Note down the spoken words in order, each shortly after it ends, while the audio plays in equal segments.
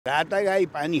राता गाई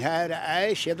पानी खाएर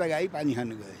आए, सेता गाई पानी खान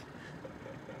गए।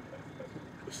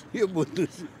 यो बुझ्नु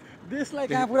देशलाई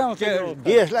कहाँ पुर्याउँछ?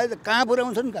 देशलाई त कहाँ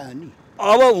पुर्याउँछन् कहानी।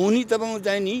 अब हुने तपाईँको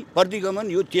चाहिँ नि प्रतिगमन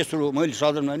यो तेस्रो मैले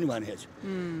सदनमा पनि भनेको छु।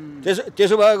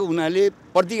 त्यसो भएको हुनाले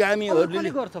प्रतिगामीहरूले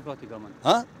गर्छ प्रतिगमन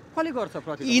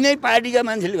यिनै पार्टीका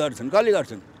मान्छेले गर्छन्। कसले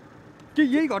गर्छन्?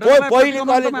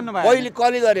 पहिले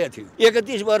कसले गरेको थियो?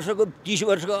 31 वर्षको 30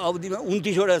 वर्षको अवधिमा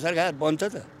 29वटा सरकार बन्छ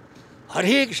त।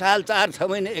 हरेक साल 4-6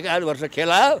 महिना 1.5 वर्ष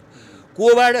खेलायो,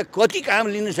 कोबाट कति काम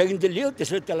लिन सकिन्छ लियो,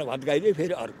 त्यसपछि त्यसलाई भत्काइदियो।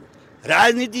 फेरि अर्को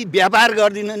राजनीति व्यापार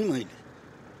गर्दिनँ नि मैले।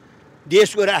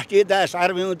 देशको राष्ट्रियता,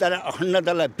 सार्वभौमता र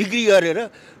अखण्डतालाई बिक्री गरेर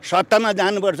सत्तामा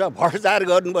जानुपर्छ, भ्रष्टाचार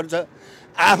गर्नुपर्छ।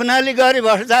 आफ्नाले गरे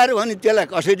भ्रष्टाचार भने त्यसलाई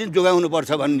कसरी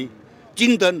जोगाउनुपर्छ भन्ने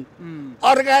चिन्तन,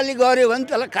 अर्काले गर्यो भने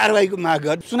त्यसलाई कारबाहीको माग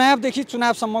गर्छ। चुनावदेखि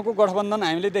चुनावसम्मको गठबन्धन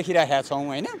हामीले देखिरहेका छौँ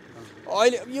होइन।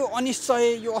 अहिले यो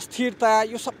अनिश्चय, यो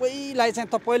अस्थिरता, यो सबैलाई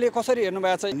चाहिँ तपाईँले कसरी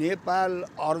हेर्नुभएको छ? नेपाल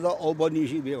अर्ध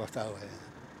औपनिवेशिक व्यवस्था हो।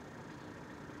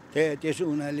 त्यसो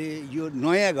हुनाले यो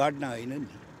नयाँ घटना होइन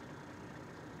नि।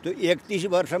 त्यो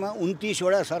 31 वर्षमा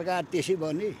 29वटा सरकार त्यसै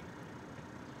बने।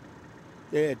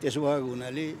 त्यसो भएको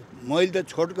हुनाले मैले त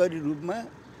छोटकरी रूपमा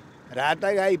राता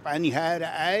गाई पानी खाएर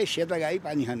आए, सेता गाई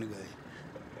पानी खान गए।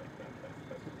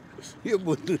 यो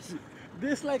बुझ्नु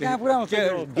देशलाई कहाँ पुर्याउँछ?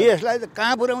 देशलाई त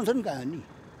कहाँ पुर्याउँछन् कहानी।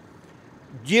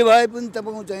 जे भए पनि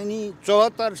तपाईँको चाहिँ नि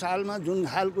 74 सालमा जुन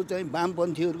खालको चाहिँ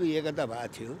वामपन्थीहरूको एकता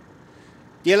भएको थियो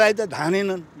त्यसलाई त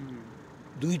धानेनन्।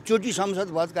 2 चोटि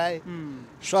संसद भत्काए।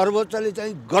 सर्वोच्चले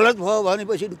चाहिँ गलत भयो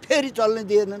भनेपछि फेरि चल्न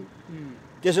दिएनन्।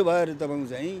 त्यसो भएर तपाईँको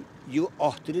चाहिँ यो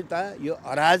अस्थिरता, यो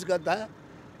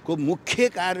अराजकताको मुख्य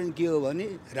कारण के हो भने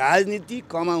राजनीति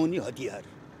कमाउने हतियार।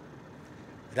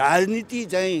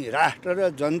 राजनीति चाहिँ राष्ट्र र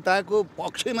जनताको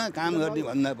पक्षमा काम गर्ने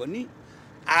भन्दा पनि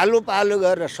आलो पालो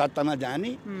गरेर सत्तामा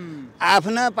जाने,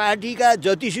 आफ्ना पार्टीका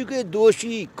जतिसुकै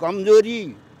दोषी कमजोरी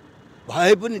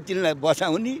भए पनि तिनलाई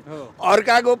बचाउने,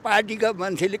 अर्काको पार्टीका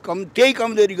मान्छेले त्यही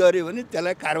कमजोरी गर्यो भने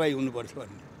त्यसलाई कारबाही हुनुपर्छ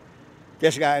भन्ने।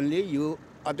 त्यस कारणले यो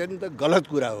अत्यन्त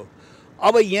गलत कुरा हो।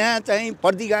 अब यहाँ चाहिँ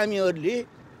प्रतिगामीहरूले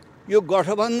यो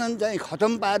गठबन्धन चाहिँ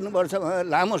खतम पार्नुपर्छ भनेर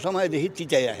लामो समयदेखि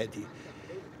चिच्याइरहेको थिए।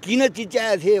 किन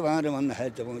चिच्याएको थिए भनेर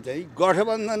भन्दाखेरि तपाईँको चाहिँ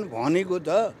गठबन्धन भनेको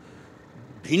त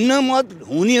भिन्न मत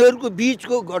हुनेहरूको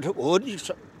बिचको हो नि।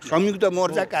 संयुक्त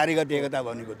मोर्चा कार्यगत एकता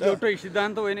भनेको त एउटै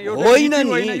सिद्धान्त होइन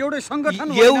नि, एउटै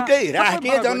सङ्गठन, एउटै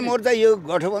राष्ट्रिय जनमोर्चा। यो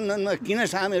गठबन्धनमा किन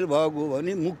सामेल भएको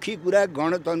भने मुख्य कुरा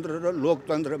गणतन्त्र र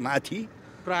लोकतन्त्रमाथि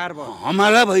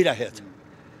हमला भइरहेको छ।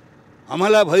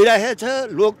 हमला भइरहेको छ,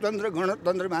 लोकतन्त्र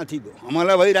गणतन्त्रमाथि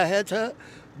हमला भइरहेको छ।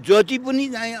 जति पनि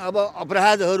चाहिँ अब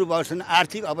अपराधहरू बस्छन्,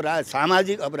 आर्थिक अपराध,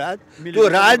 सामाजिक अपराध, त्यो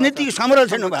राजनीतिक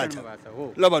संरक्षण भएको छ।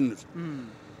 ल भन्नुहोस्,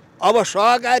 अब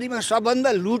सहकारीमा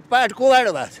सबभन्दा लुटपाट कोबाट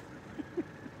भएको छ?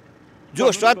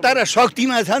 जो सत्ता र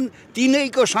शक्तिमा छन्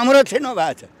तिनैको संरक्षण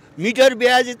भएको छ। मिटर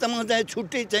ब्याज त चाहिँ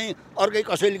छुट्टै चाहिँ अर्कै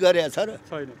कसैले गरेको छ र?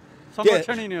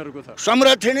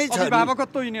 संरक्षणै छ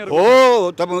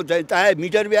हो। तपाईँको चाहिँ चाहे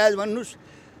मिटर ब्याज भन्नुहोस्,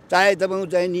 चाहे तपाईँको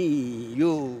चाहिँ नि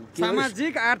यो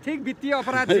सामाजिक आर्थिक वित्तीय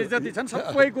अपराध जति छन्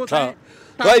सबैको छ।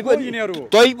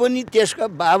 तैपनि त्यसका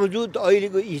बावजुद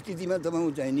अहिलेको स्थितिमा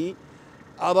तपाईँको चाहिँ नि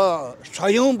अब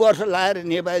 100औं वर्ष लाएर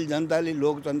नेपाली जनताले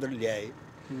लोकतन्त्र ल्याए,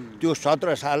 त्यो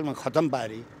 17 सालमा खतम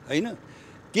पारे होइन।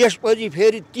 त्यसपछि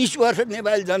फेरि 30 वर्ष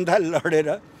नेपाली जनताले लडेर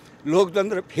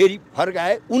लोकतन्त्र फेरि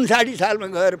फर्काए। 59 सालमा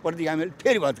गएर प्रतिगामीले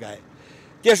फेरि भत्काए।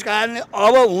 त्यस कारणले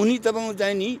अब हुने तपाईँको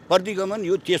चाहिँ नि प्रतिगमन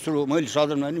यो तेस्रो मैले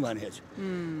सदनमा पनि भनेको छु।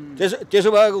 त्यसो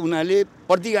भएको हुनाले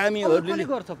प्रतिगामीहरूले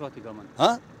गर्छ प्रतिगमन।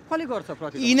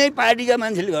 यिनै पार्टीका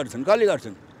मान्छेले गर्छन्। कसले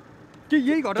गर्छन्?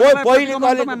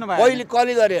 पहिले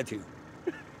कसले गरेको थियो?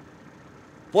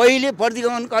 पहिले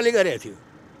प्रतिगमन कसले गरेको थियो?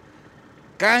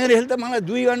 काङ्ग्रेसले त मलाई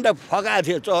 2 घन्टा फकाएको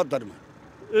थियो 74 मा।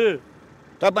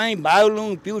 तपाईँ बागलुङ,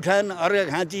 प्युठान,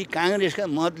 अर्घाखाँची काङ्ग्रेसका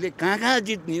मतले कहाँ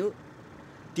जित्ने हो,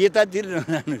 त्यतातिर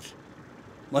नजानुहोस्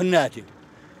भनिरहेको थियो।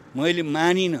 मैले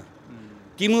मानिनँ।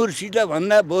 तिमुरसित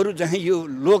भन्दा बरु चाहिँ यो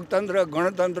लोकतन्त्र,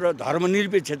 गणतन्त्र,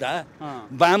 धर्मनिरपेक्षता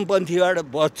वामपन्थीबाट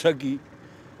बच्छ कि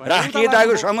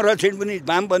राष्ट्रियताको संरक्षण पनि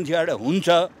वामपन्थीबाट हुन्छ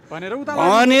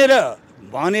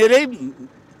भनेरै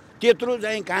त्यत्रो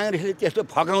चाहिँ काङ्ग्रेसले त्यस्तो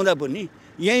फकाउँदा पनि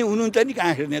यहीँ हुनुहुन्छ नि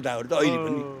काङ्ग्रेस नेताहरू त अहिले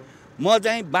पनि। म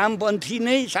चाहिँ वामपन्थी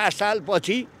नै 7 साल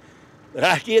पछि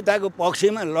राष्ट्रियताको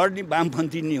पक्षमा लड्ने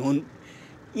वामपन्थी नै हुन्।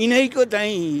 यिनैको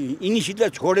चाहिँ यिनीसित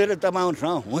छोडेर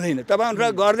तपाईँहरूसँग हुँदैन,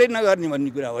 तपाईँहरूसँग गर्दै नगर्ने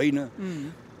भन्ने कुरा होइन।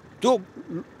 त्यो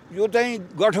यो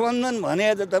चाहिँ गठबन्धन भने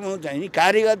त तपाईँको चाहिँ नि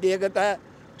कार्यगत एकता,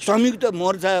 संयुक्त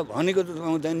मोर्चा भनेको त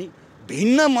तपाईँको चाहिँ नि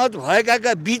भिन्न मत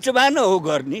भएकाका बिचमा न हो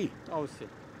गर्ने।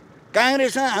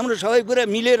 काङ्ग्रेससँग हाम्रो सबै कुरा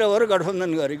मिलेर हो र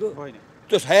गठबन्धन गरेको।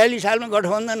 त्यो 46 सालमा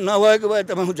गठबन्धन नभएको भए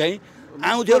तपाईँको चाहिँ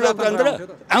आउँथ्यो लोकतन्त्र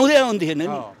आउँथेन नि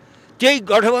त्यही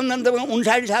गठबन्धन तपाईँ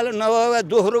 59 साल नभए भए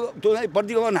दोस्रो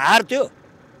प्रतिगमन हार्थ्यो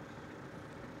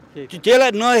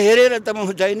त्यसलाई नहेरेर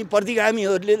तपाईँको चाहिँ नि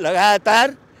प्रतिगामीहरूले लगातार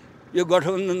यो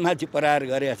गठबन्धनमाथि प्रहार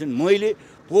गरेका छन् मैले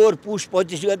पोहोर पुस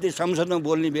 25 गते संसदमा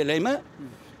बोल्ने बेलामा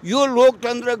यो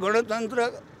लोकतन्त्र गणतन्त्र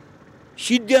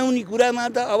सिद्ध्याउने कुरामा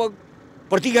त अब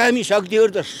प्रतिगामी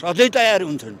शक्तिहरू त सधैँ तयार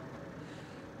हुन्छन्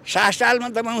 60 सालमा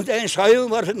तपाईँको चाहिँ 100औं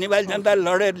वर्ष नेपाली जनताले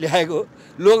लडेर ल्याएको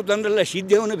लोकतन्त्रलाई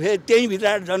सिद्ध्याउनु फेरि त्यही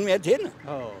भित्र जन्मिएको थिएन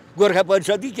गोर्खा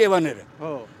परिषद के भनेर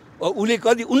उसले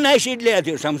कति 19 सिट ल्याएको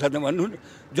थियो संसदमा भन्नु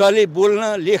जसले बोल्न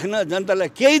लेख्न जनतालाई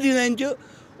केही दिँदैन थियो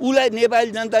उसलाई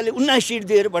नेपाली जनताले 19 सिट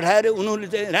दिएर पठाएर उनीहरूले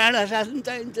चाहिँ राणा शासन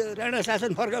चाहिन्छ राणा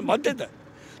शासन फर्काउनु भन्थे त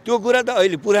त्यो कुरा त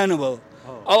अहिले पुरानो भयो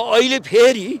अब अहिले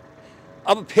फेरि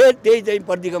त्यही चाहिँ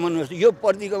प्रतिगमन यो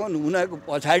प्रतिगमन हुनको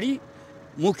पछाडि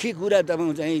मुख्य कुरा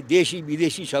तपाईँको चाहिँ देशी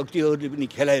विदेशी शक्तिहरूले पनि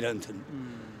खेलाइरहन्छन्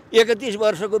 31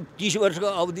 वर्षको 30 वर्षको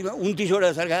अवधिमा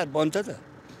 29वटा सरकार बन्छ त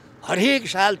हरेक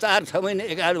साल 4-6 महिना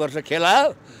 11 वर्ष खेलायो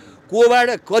कोबाट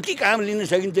कति काम लिन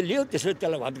सकिन्छ लियो त्यसपछि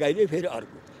त्यसलाई भत्काइदियो फेरि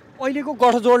अर्को अहिलेको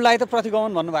गठजोडलाई त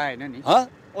प्रतिगमन भन्नु भएन नि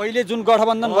अहिले जुन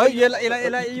गठबन्धन भयो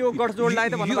यसलाई यो गठजोडलाई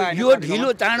त भन्नु भएन यो ढिलो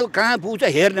चाँडो कहाँ पुग्छ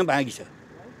हेर्न बाँकी छ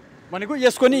भनेको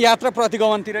यसको नि यात्रा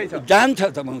प्रतिगमनतिरै छ जान्छ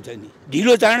तपाईँको चाहिँ नि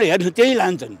ढिलो चाँडो हेर्नु त्यही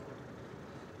लान्छन्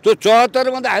त्यो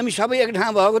 74 मा त हामी सबै एक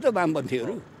ठाउँ भएको त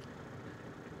वामपन्थीहरू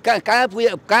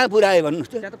कहाँ पुर्यायो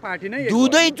भन्नुहोस् त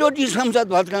दुवैचोटि संसद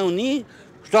भत्काउने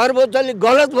सर्वोच्चले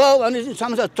गलत भयो भने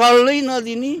संसद चल्नै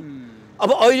नदिने अब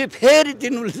अहिले फेरि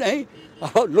तिनीहरूले चाहिँ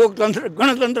अब लोकतन्त्र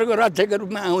गणतन्त्रको रक्षकको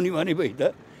रूपमा आउने भनेपछि त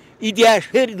इतिहास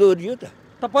फेरि दोहोरियो त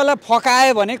तपाईँलाई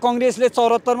फकायो भने कङ्ग्रेसले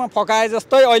 74 मा फकाए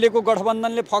जस्तै अहिलेको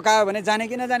गठबन्धनले फकायो भने जाने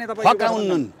कि नजाने तपाईँ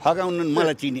फकाउन्न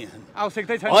मलाई चिने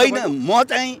आवश्यकता छैन होइन म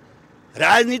चाहिँ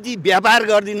राजनीति व्यापार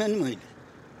गर्दिनँ नि मैले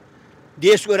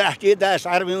देशको राष्ट्रियता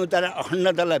सार्वभौमता र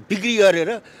अखण्डतालाई बिक्री गरेर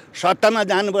सत्तामा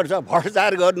जानुपर्छ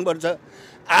भ्रष्टाचार गर्नुपर्छ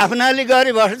आफ्नाले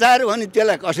गरे भ्रष्टाचार भने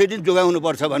त्यसलाई कसरी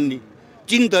जोगाउनुपर्छ भन्ने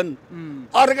चिन्तन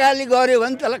अर्काले गर्यो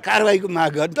भने त्यसलाई कारबाहीको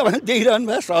माग गर्ने तपाईँ देखिरहनु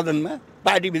भयो सदनमा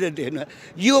पार्टीभित्र देख्नु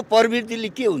यो प्रवृत्तिले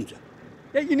के हुन्छ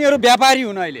यिनीहरू व्यापारी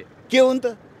हुन् अहिले के हुन्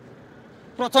त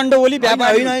प्रचण्ड ओली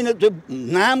व्यापारी होइन त्यो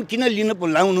नाम किन लिन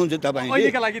लाउनुहुन्छ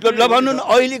तपाईँले ल भन्नु न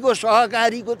अहिलेको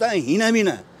सहकारीको त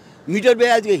हिनाबिना मिटर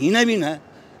ब्याजको हिनाबिना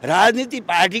राजनीति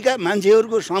पार्टीका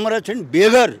मान्छेहरूको संरक्षण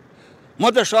बेगर म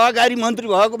त सहकारी मन्त्री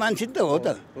भएको मान्छे त हो त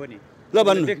ल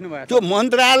भन्नु त्यो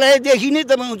मन्त्रालयदेखि नै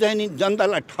तपाईँको चाहिँ नि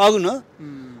जनतालाई ठग्न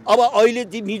अब अहिले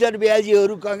ती मिटर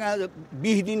ब्याजीहरू कहाँ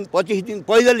 20 दिन 25 दिन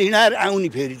पैदल हिँडाएर आउने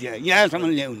फेरि त्यहाँ यहाँसम्म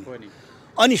ल्याउने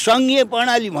अनि सङ्घीय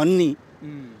प्रणाली भन्ने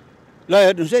ल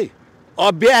हेर्नुहोस् है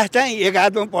अभ्यास चाहिँ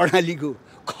एकात्मक प्रणालीको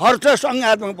खर्च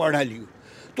सङ्घात्मक प्रणालीको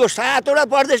त्यो 7वटा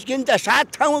प्रदेश किन चाहियो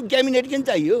 7 ठाउँ क्याबिनेट किन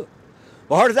चाहियो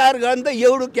भ्रष्टाचार गर्न त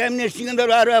एउटा क्याबिनेट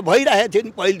सिकन्दरबारमा भइरहेको थियो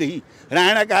नि पहिलेदेखि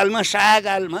राणाकालमा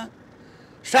शाहकालमा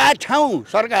 7 ठाउँ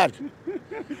सरकार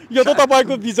यो त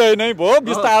तपाईँको विजय नै भयो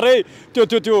बिस्तारै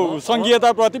त्यो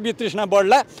सङ्घीयताप्रति वितृष्णा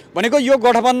बढ्ला भनेको यो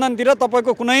गठबन्धनतिर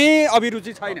तपाईँको कुनै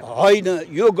अभिरुचि छैन होइन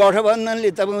यो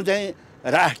गठबन्धनले तपाईँको चाहिँ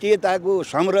राष्ट्रियताको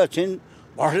संरक्षण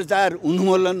भ्रष्टाचार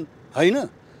उन्मूलन होइन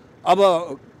अब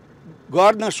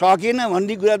गर्न सकेन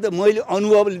भन्ने कुरा त मैले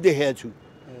अनुभवले देखेको छु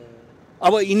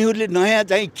अब यिनीहरूले नयाँ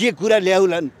चाहिँ के कुरा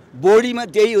ल्याउलान् बोडीमा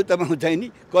त्यही हो तपाईँको चाहिँ नि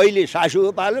कहिले सासु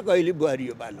हो पालो कहिले बुहारी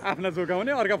हो पालो आफ्ना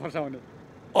जोगाउने अर्का फर्साउने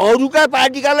अरूका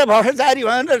पार्टीकालाई भ्रष्टाचारी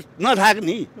भनेर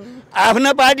नथाक्ने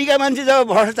आफ्ना पार्टीका मान्छे जब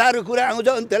भ्रष्टाचारको कुरा आउँछ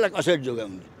अनि त्यसलाई कसरी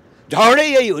जोगाउने झगडै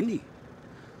यही हो नि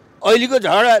अहिलेको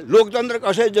झगडा लोकतन्त्र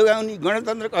कसरी जोगाउने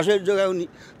गणतन्त्र कसरी जोगाउने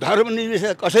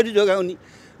धर्मनिरपेक्षता कसरी जोगाउने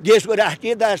देशको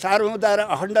राष्ट्रियता सार्वभौमता र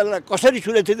अखण्डतालाई कसरी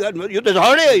सुरक्षित गर्नु यो त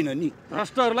झगडै होइन नि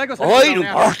होइन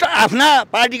भ्रष्ट आफ्ना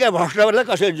पार्टीका भ्रष्टहरूलाई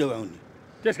कसरी जोगाउने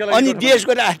अनि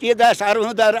देशको राष्ट्रियता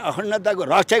सार्वभौमता र अखण्डताको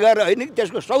रक्षा गरेर होइन कि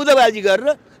त्यसको सौदाबाजी गरेर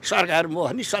सरकारमा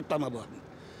बस्ने सत्तामा बस्ने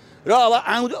र अब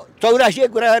आउँदो 84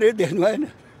 कुरा गरेर देख्नु भएन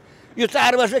यो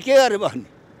 4 वर्ष के गरेर बस्ने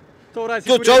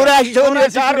त्यो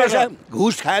 84 4 वर्ष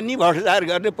घुस खाने भ्रष्टाचार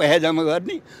गर्ने पैसा जम्मा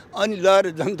गर्ने अनि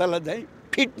लगेर जनतालाई चाहिँ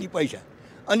फिट्ने पैसा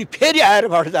अनि फेरि आएर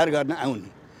भ्रष्टाचार गर्न आउने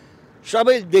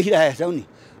सबै देखिरहेका छौँ नि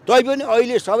तैपनि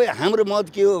अहिले सबै हाम्रो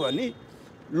मत के हो भने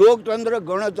लोकतन्त्र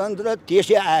गणतन्त्र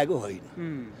त्यसै आएको होइन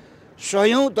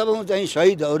सयौँ तपाईँको चाहिँ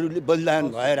शहीदहरूले बलिदान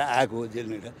भएर आएको हो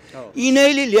जेलबाट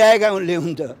यिनैले ल्याएका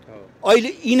हुन् त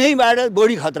अहिले यिनैबाट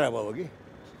बढी खतरा भयो कि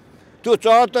त्यो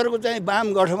 74 को चाहिँ वाम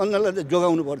गठबन्धनलाई त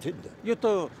जोगाउनु पर्थ्यो नि त यो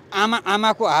त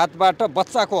आमाको हातबाट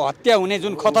बच्चाको हत्या हुने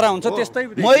जुन खतरा हुन्छ त्यस्तै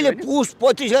मैले पुस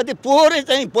 25 गते पोहोरै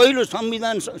चाहिँ पहिलो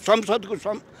संविधान संसदको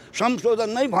संशोधन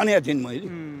नै भनेको थिएँ मैले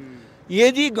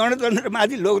यदि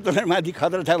गणतन्त्रमाथि लोकतन्त्रमाथि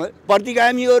खतरा छ भने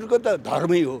प्रतिगामीहरूको त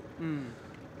धर्मै हो।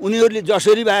 उनीहरूले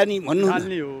जसरी भए नि भन्नु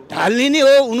ढाल्ने नै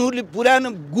हो। उनीहरूले पुरानो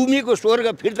गुमेको स्वर्ग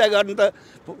फिर्ता गर्न त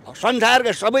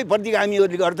संसारका सबै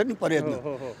प्रतिगामीहरूले गर्छ नि प्रयत्न।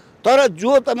 तर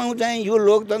जो तपाईँ चाहिँ यो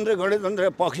लोकतन्त्र गणतन्त्र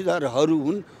पक्षधरहरू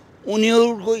हुन्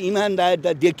उनीहरूको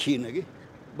इमान्दारिता देखिएन कि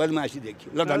बदमासी देखियो।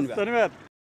 ल धन्यवाद।